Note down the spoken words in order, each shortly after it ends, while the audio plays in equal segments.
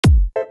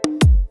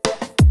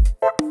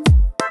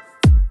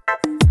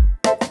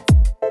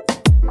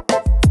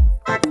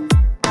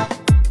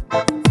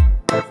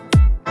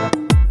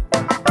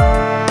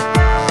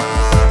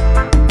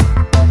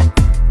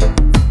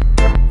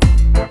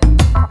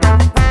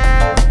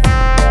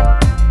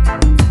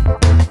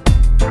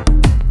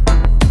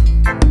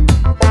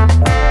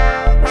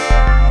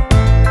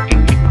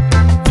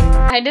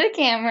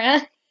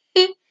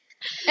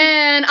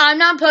I'm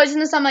not posting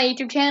this on my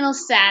YouTube channel,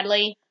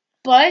 sadly,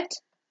 but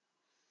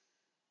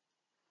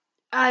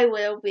I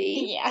will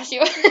be. yeah,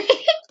 sure.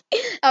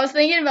 I was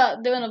thinking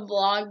about doing a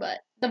vlog, but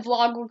the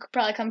vlog will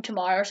probably come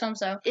tomorrow or something,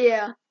 so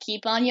Yeah.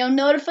 keep on your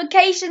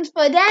notifications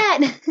for that.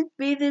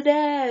 Be the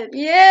dad.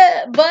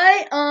 Yeah,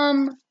 but,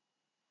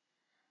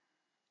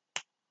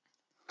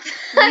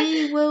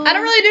 We will. I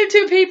don't really do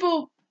two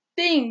people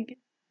thing.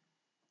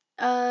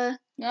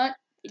 Not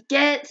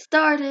get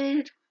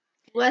started.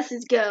 Let's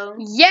just go.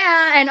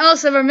 Yeah, and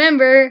also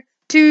remember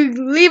to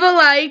leave a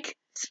like,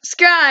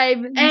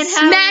 subscribe, and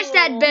smash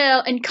that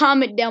bell, and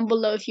comment down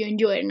below if you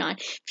enjoyed it or not.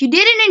 If you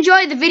didn't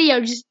enjoy the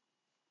video, just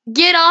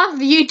get off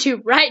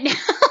YouTube right now.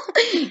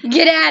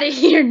 Get out of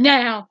here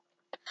now.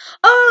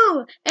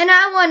 Oh, and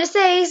I want to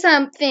say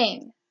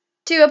something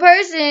to a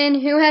person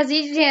who has a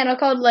YouTube channel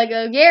called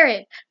Lego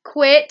Garrett.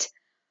 Quit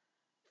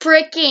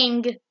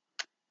freaking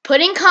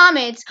putting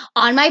comments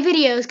on my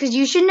videos, because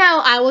you should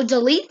know I will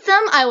delete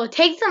them, I will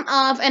take them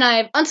off, and I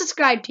have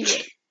unsubscribed to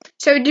you.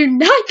 So do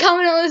not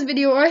comment on this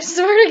video, or I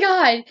swear to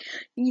God,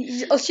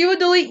 she will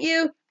delete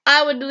you,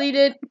 I will delete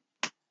it.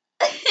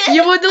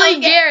 You will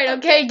delete Garrett,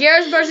 okay?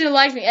 Garrett's the person who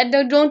likes me. I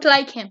don't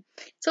like him.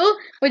 So,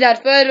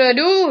 without further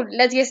ado,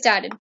 let's get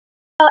started.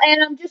 Oh,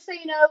 and just so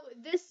you know,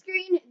 this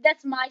screen,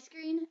 that's my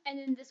screen, and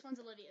then this one's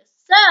Olivia's.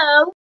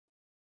 So,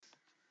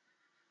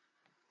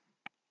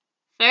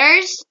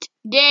 first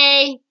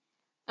day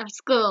of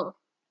school.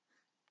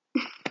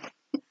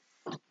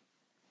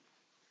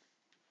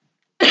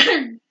 Shut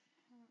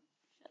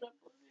up,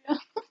 Olivia.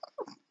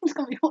 It's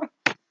gonna be horrible.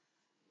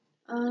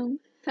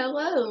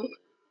 Hello.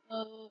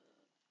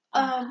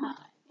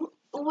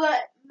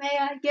 What may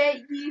I get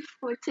you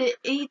to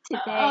eat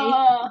today?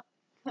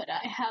 Could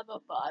I have a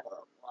bottle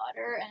of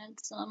water and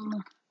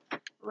some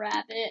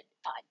rabbit?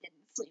 I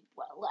didn't sleep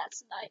well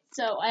last night,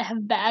 so I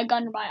have bag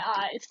under my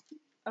eyes.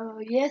 Oh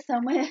yes, how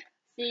much?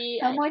 See,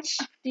 how much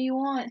do you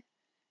want?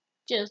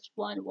 Just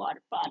one water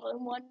bottle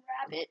and one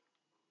rabbit.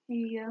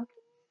 Here you go.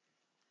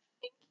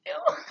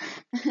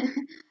 Thank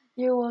you.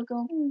 You're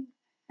welcome.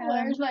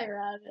 Where's my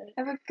rabbit?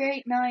 Have a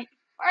great night.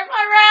 Where's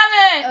my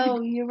rabbit?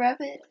 Oh, your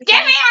rabbit?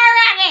 Give me our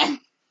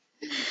rabbit!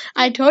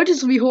 I told you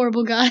this would be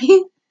horrible, guy.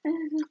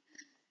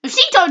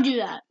 She told you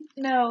that.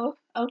 No.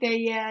 Okay,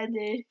 yeah, I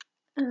did.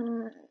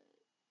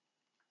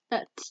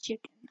 That's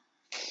chicken.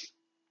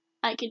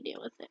 I can deal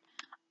with it.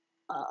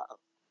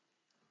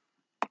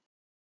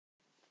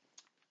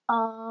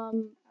 Alright,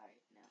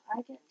 now I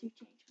get to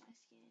change my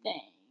skin.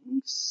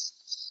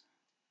 Thanks.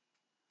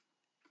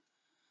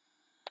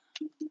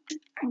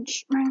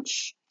 Munch,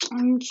 munch,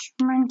 munch,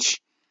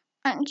 munch.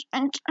 Munch,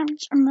 munch,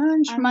 munch,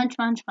 munch, munch,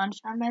 munch, munch.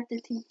 I'm at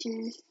the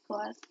teacher's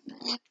class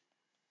now.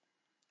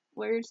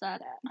 Where's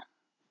that at?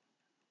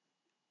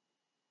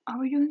 Are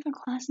we doing the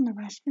class in the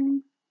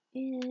restroom?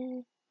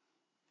 Yeah.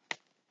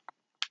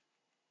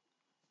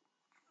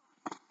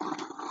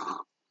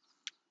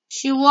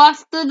 She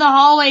walks through the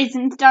hallways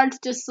and starts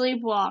to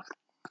sleepwalk.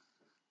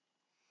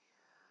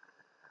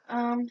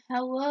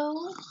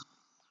 Hello?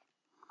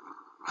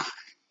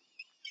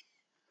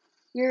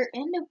 You're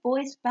in the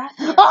boys'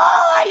 bathroom.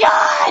 Oh my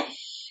God!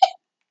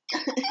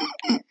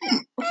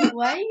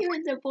 Why are you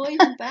in the boys'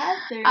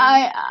 bathroom?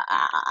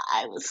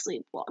 I was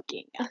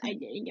sleepwalking. I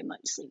didn't get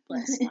much sleep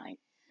last night.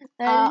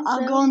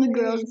 I'll go in the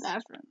girls'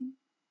 bathroom.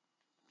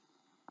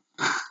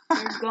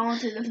 You're going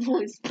to the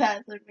boys'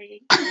 bathroom.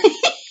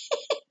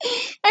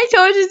 I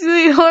told you to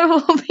be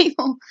horrible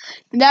people.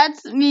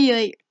 That's me,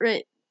 like,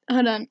 right.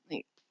 Hold on.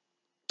 Like,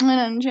 hold on.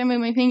 I'm trying to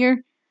move my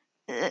finger.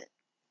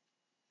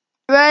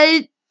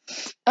 Right.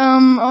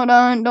 Hold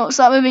on. Don't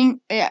stop moving.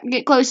 Yeah,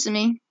 get close to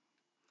me.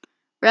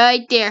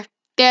 Right there.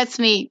 That's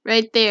me.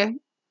 Right there.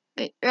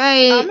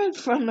 Right. I'm in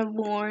front of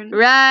Warren.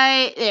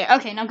 Right there.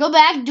 Okay, now go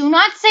back. Do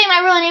not say my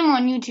real name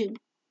on YouTube.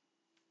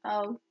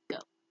 Oh.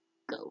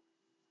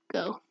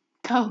 Go.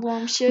 Well,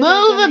 I'm sure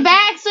move it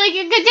back so you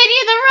can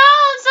continue the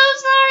roll. I'm so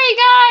sorry,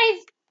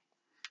 guys.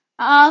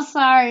 Oh,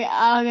 sorry.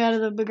 I'll go to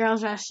the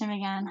girls' restroom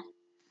again.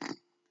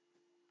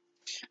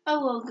 Oh,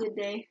 well, good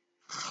day.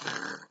 You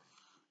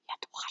have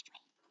to watch me.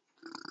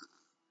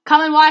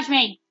 Come and watch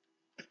me.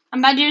 I'm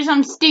about to do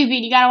something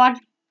stupid. You gotta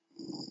watch me.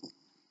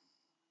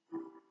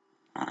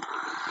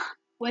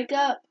 Wake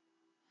up.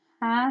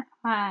 Huh?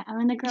 Hi.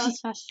 I'm in the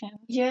girls' restroom.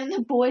 You're in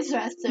the boys'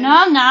 restroom. No,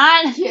 I'm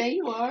not. Yeah,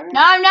 you are.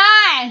 No, I'm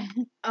not.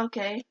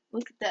 Okay,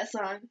 look at that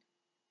sign.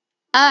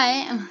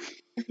 I am.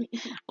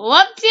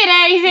 Whoopsie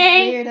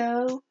daisy.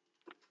 Weirdo.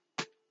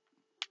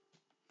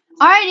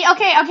 Alrighty,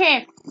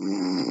 okay.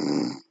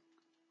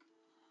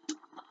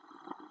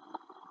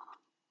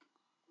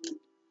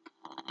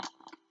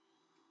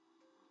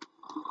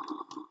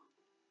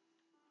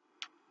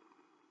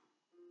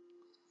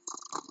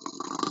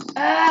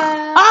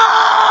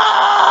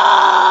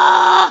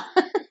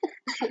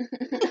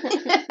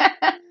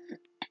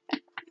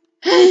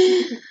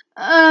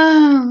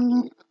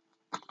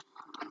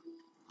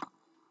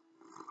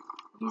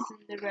 He's in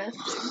the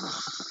restroom.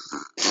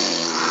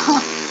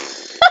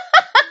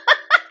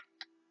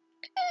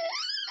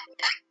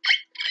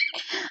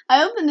 I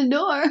opened the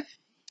door.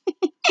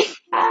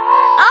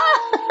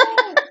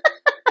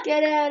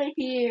 Get out of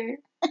here.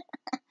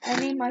 I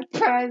need my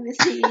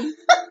privacy. I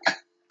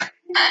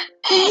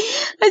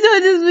thought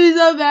this would be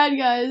so bad,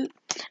 guys.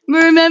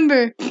 But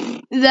remember,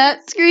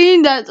 that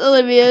screen, that's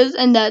Olivia's,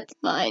 and that's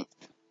mine.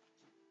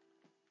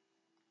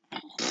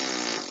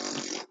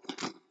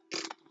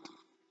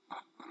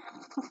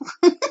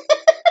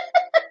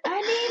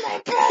 I need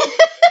my privacy.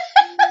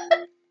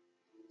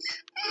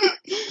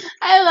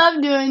 I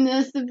love doing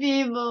this to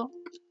people.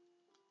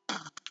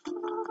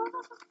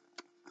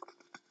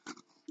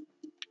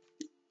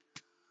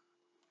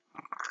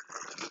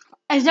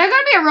 Is there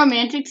gonna be a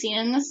romantic scene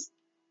in this?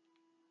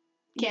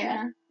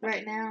 Yeah,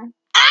 right now.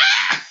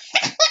 Ah!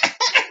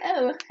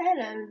 Oh,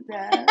 hello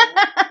there.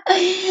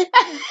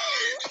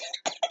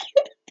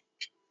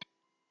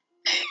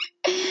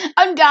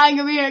 I'm dying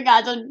over here,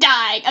 guys. I'm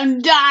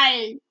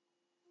dying.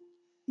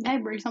 Did I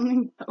break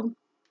something? Oh.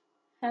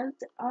 How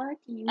are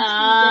you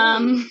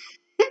today?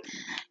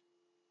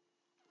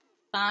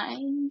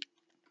 Fine.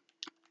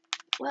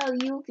 Well,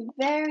 you look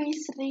very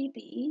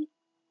sleepy.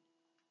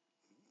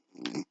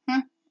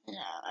 Huh? No,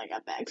 I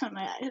got bags on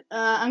my eyes.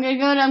 I'm gonna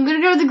go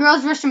to the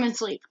girls' restroom and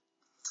sleep.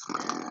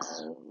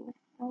 Oh,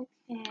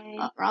 okay.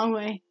 Oh, wrong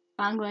way.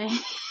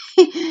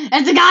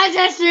 It's the guys'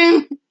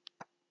 restroom.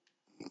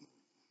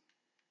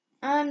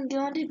 I'm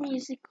going to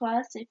music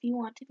class if you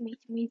want to meet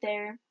me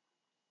there.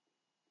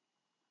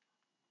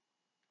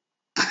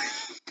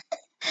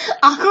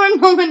 Awkward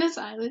moment of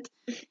silence.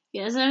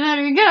 Guess I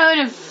better go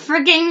to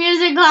freaking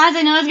music class.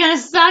 I know it's gonna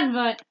suck,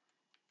 but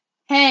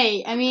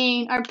hey, I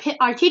mean,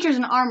 our teacher's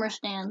an armor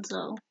stand,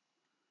 so.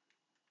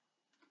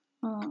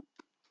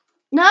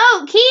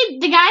 No, keep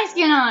the guy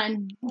skin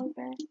on.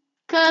 Okay.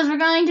 Cause we're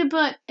going to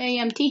put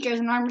a teacher as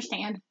an armor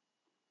stand.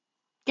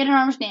 Get an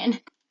armor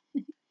stand.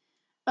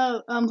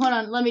 Oh, hold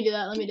on. Let me do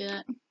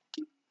that.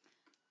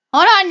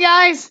 Hold on,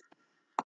 guys.